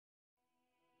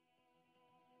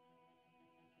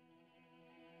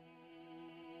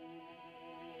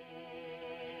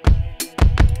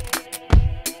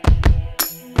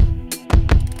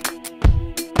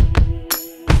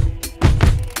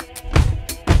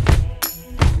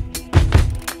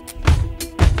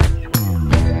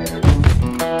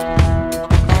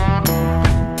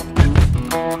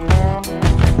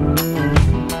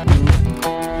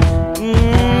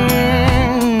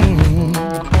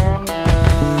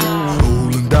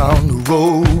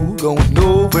road, going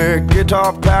nowhere,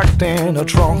 guitar packed in a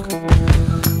trunk.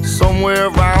 Somewhere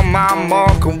around my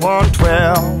mark of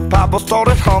 112, Papa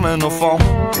started humming a funk.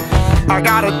 I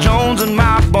got a Jones in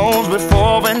my bones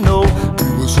before we know we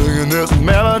were singing this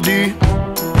melody.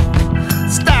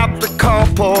 Stopped the car,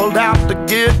 pulled out the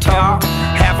guitar,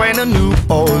 halfway to New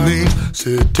Orleans,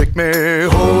 said take me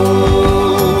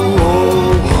home,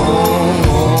 home,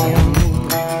 home.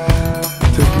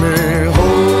 Take me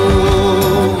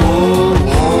home, home,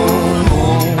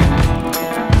 home.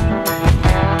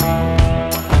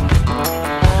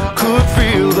 Could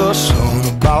feel the sun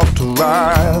about to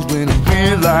rise when I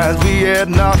realized we had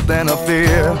nothing to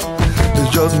fear. It's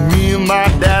just me and my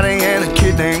daddy and a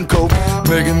kid named Cope,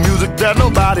 making music that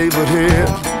nobody would hear.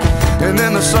 And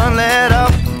then the sun lit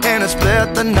up and it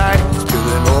split the night,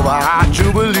 spilling over our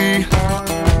Jubilee.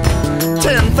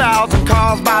 10,000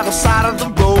 cars by the side of the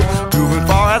road, moving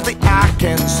far as the eye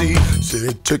can see.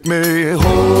 Said take me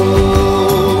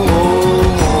home,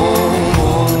 home,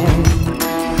 home.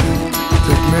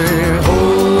 Take me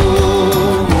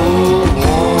home,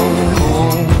 home,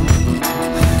 home.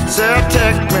 Said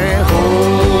take me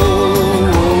home,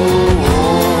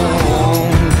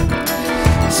 home.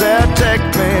 Said take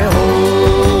me home.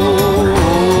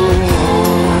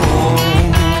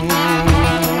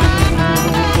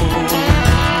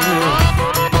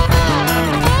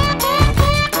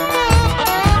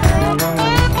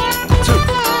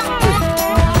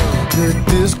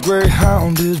 This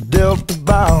greyhound is Delta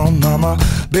bound, mama.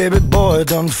 Baby boy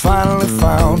done finally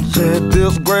found. Said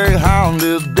this greyhound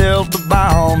is Delta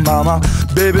bound, mama.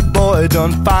 Baby boy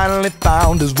done finally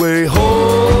found his way home.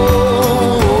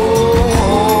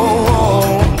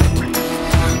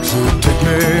 So take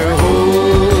me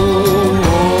home,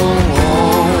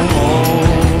 home, home.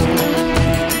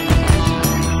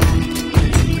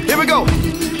 Here we go.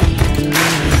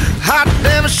 Hot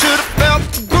damn, I should have felt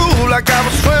the groove like I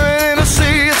was swimming in a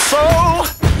sea of soul.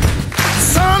 The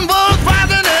sun was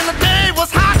rising and the day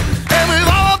was hot, and we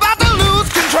were all about to lose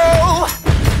control.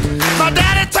 My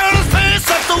daddy turned his face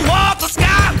up towards the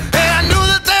sky, and I knew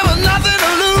that there was nothing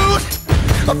to lose.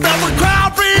 I felt the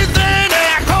crowd breathe in, and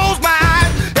I closed my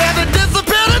eyes, and they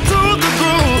disappeared into the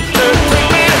groove. They take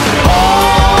me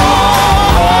home.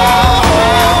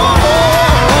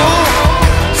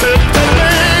 Said take me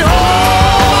home.